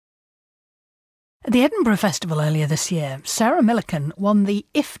At the Edinburgh Festival earlier this year, Sarah Millican won the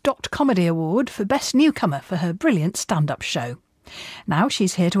If. Comedy Award for Best Newcomer for her brilliant stand-up show. Now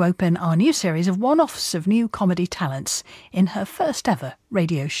she's here to open our new series of one-offs of new comedy talents in her first ever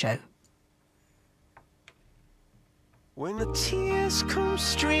radio show. When the tears come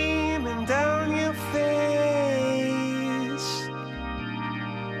streaming down your face,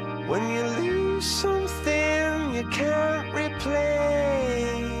 when you lose something you can't replace,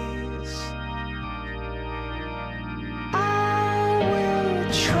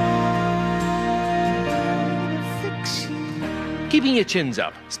 Keeping Your Chins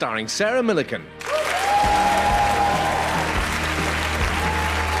Up, starring Sarah Millican.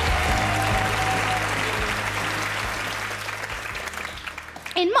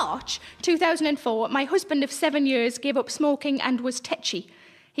 In March 2004, my husband of 7 years gave up smoking and was tetchy.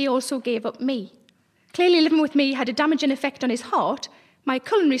 He also gave up me. Clearly living with me had a damaging effect on his heart. My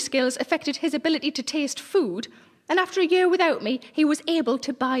culinary skills affected his ability to taste food, and after a year without me, he was able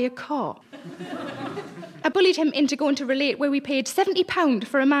to buy a car. I bullied him into going to Relate, where we paid £70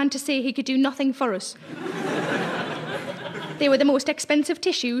 for a man to say he could do nothing for us. They were the most expensive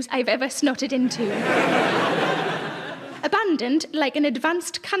tissues I've ever snotted into. Abandoned like an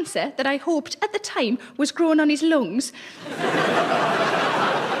advanced cancer that I hoped at the time was growing on his lungs,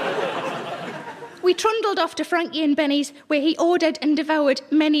 we trundled off to Frankie and Benny's, where he ordered and devoured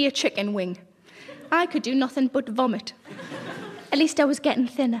many a chicken wing. I could do nothing but vomit. At least I was getting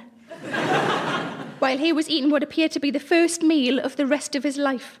thinner. While he was eating what appeared to be the first meal of the rest of his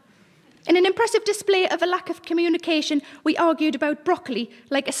life. In an impressive display of a lack of communication, we argued about broccoli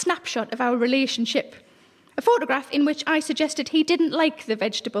like a snapshot of our relationship. A photograph in which I suggested he didn't like the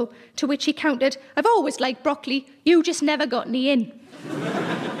vegetable, to which he countered, "I've always liked broccoli, you just never got any in."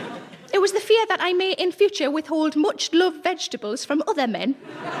 It was the fear that I may in future withhold much loved vegetables from other men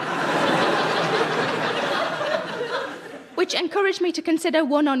which encouraged me to consider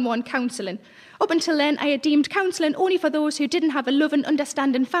one-on-one counselling. Up until then, I had deemed counselling only for those who didn't have a loving,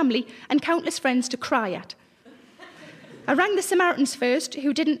 understanding family and countless friends to cry at. I rang the Samaritans first,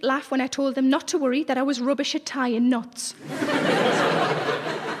 who didn't laugh when I told them not to worry, that I was rubbish at tying knots.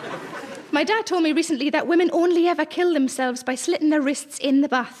 My dad told me recently that women only ever kill themselves by slitting their wrists in the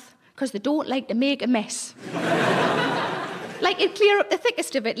bath, because they don't like to make a mess. Like it'd clear up the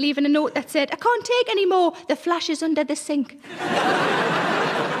thickest of it, leaving a note that said, "I can't take any more, the flash is under the sink."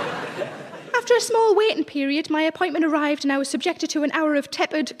 After a small waiting period, my appointment arrived and I was subjected to an hour of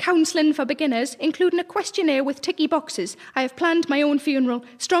tepid counselling for beginners, including a questionnaire with ticky boxes. I have planned my own funeral.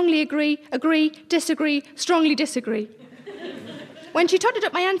 Strongly agree, disagree, strongly disagree. When she totted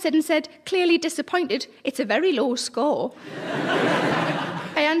up my answer and said, clearly disappointed, "It's a very low score,"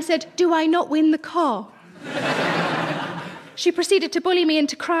 I answered, "Do I not win the car?" She proceeded to bully me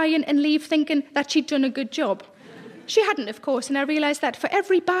into crying and leave thinking that she'd done a good job. She hadn't, of course, and I realised that for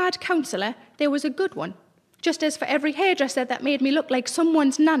every bad counsellor, there was a good one. Just as for every hairdresser that made me look like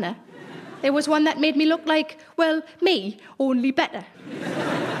someone's nana, there was one that made me look like, well, me, only better.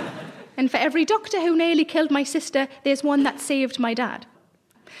 And for every doctor who nearly killed my sister, there's one that saved my dad.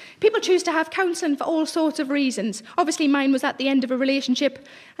 People choose to have counselling for all sorts of reasons. Obviously, mine was at the end of a relationship,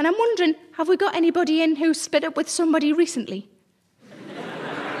 and I'm wondering, have we got anybody in who split up with somebody recently?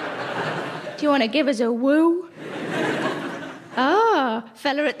 Do you want to give us a woo? Ah,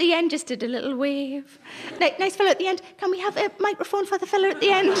 fella at the end just did a little wave. Nice fella at the end. Can we have a microphone for the fella at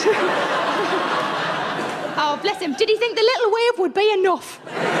the end? Oh, bless him. Did he think the little wave would be enough?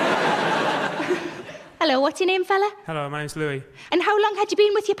 Hello, what's your name, fella? Hello, my name's Louis. And how long had you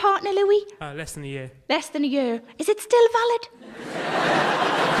been with your partner, Louis? Less than a year. Less than a year. Is it still valid?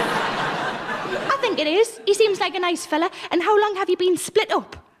 I think it is. He seems like a nice fella. And how long have you been split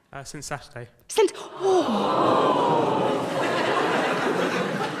up? Since Saturday. Since... Oh.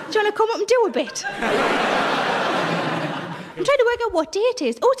 Do you want to come up and do a bit? I'm trying to work out what day it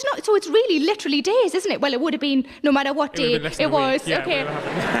is. Oh, it's not. So it's really literally days, isn't it? Well, it would have been no matter what day it was. Yeah, okay.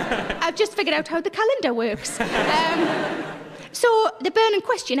 I've just figured out how the calendar works. So the burning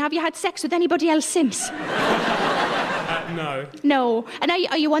question: have you had sex with anybody else since? No. No. And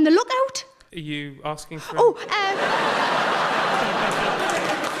are you on the lookout? Are you asking for? Oh.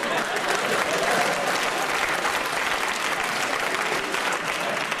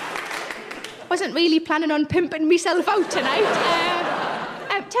 Wasn't really planning on pimping myself out tonight.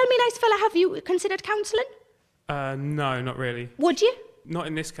 Tell me, nice fella, have you considered counselling? No, not really. Would you? Not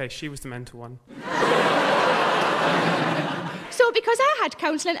in this case. She was the mental one. So because I had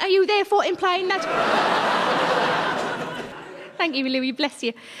counselling, are you therefore implying that... Thank you, Louis, bless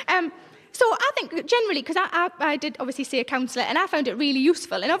you. So I think generally, because I did obviously see a counsellor and I found it really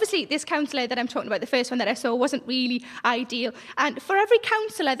useful. And obviously this counsellor that I'm talking about, the first one that I saw, wasn't really ideal. And for every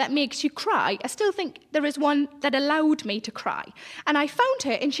counsellor that makes you cry, I still think there is one that allowed me to cry. And I found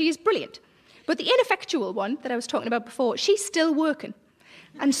her and she is brilliant. But the ineffectual one that I was talking about before, she's still working.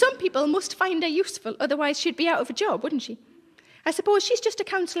 And some people must find her useful, otherwise she'd be out of a job, wouldn't she? I suppose she's just a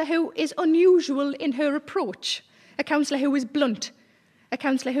counsellor who is unusual in her approach. A counsellor who is blunt. A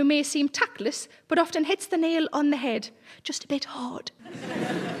counsellor who may seem tactless, but often hits the nail on the head, just a bit hard.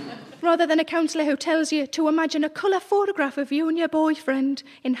 Rather than a counsellor who tells you to imagine a colour photograph of you and your boyfriend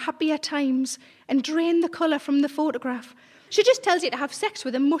in happier times and drain the colour from the photograph. She just tells you to have sex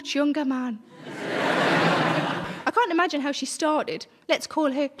with a much younger man. I can't imagine how she started. Let's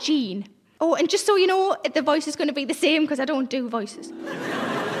call her Jean. Oh, and just so you know, the voice is going to be the same because I don't do voices.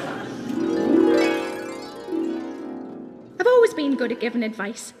 I've always been good at giving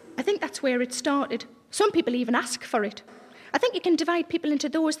advice. I think that's where it started. Some people even ask for it. I think you can divide people into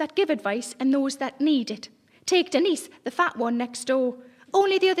those that give advice and those that need it. Take Denise, the fat one next door.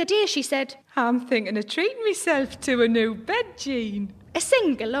 Only the other day she said, I'm thinking of treating myself to a new bed, Jean. A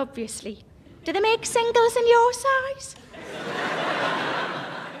single, obviously. Do they make singles in your size?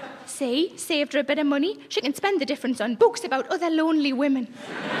 See, saved her a bit of money. She can spend the difference on books about other lonely women.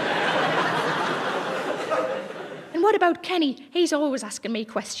 And what about Kenny? He's always asking me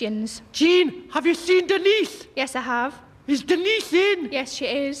questions. Jean, have you seen Denise? Yes, I have. Is Denise in? Yes, she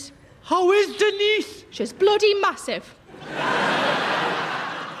is. How is Denise? She's bloody massive.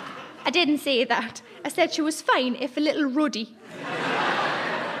 I didn't say that. I said she was fine, if a little ruddy.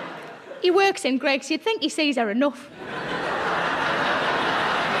 He works in Greg's. You'd think he sees her enough.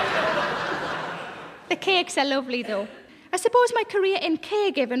 The cakes are lovely, though. I suppose my career in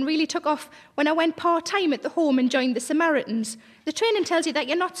caregiving really took off when I went part-time at the home and joined the Samaritans. The training tells you that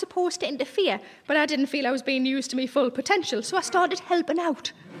you're not supposed to interfere, but I didn't feel I was being used to my full potential, so I started helping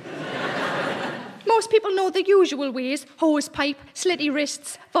out. Most people know the usual ways: hose pipe, slitty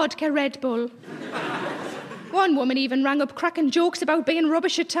wrists, vodka Red Bull. One woman even rang up cracking jokes about being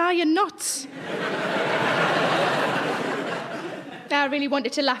rubbish at tying knots. I really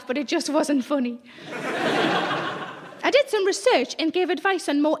wanted to laugh, but it just wasn't funny. I did some research and gave advice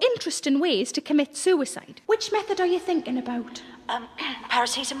on more interesting ways to commit suicide. Which method are you thinking about?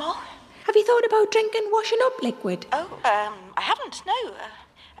 Paracetamol? Have you thought about drinking washing up liquid? Oh, I haven't, no.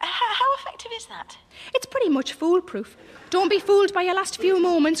 How effective is that? It's pretty much foolproof. Don't be fooled by your last few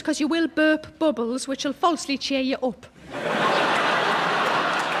moments, because you will burp bubbles, which will falsely cheer you up.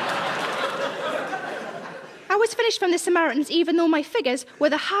 I was finished from the Samaritans even though my figures were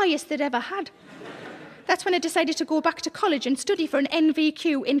the highest they'd ever had. That's when I decided to go back to college and study for an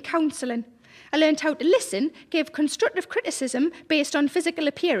NVQ in counselling. I learned how to listen, give constructive criticism based on physical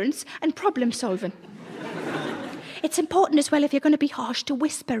appearance, and problem solving. It's important as well, if you're going to be harsh, to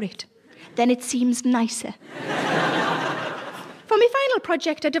whisper it. Then it seems nicer. For my final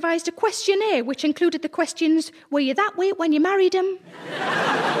project, I devised a questionnaire which included the questions: were you that way when you married him?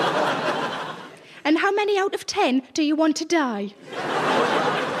 And how many out of 10 do you want to die?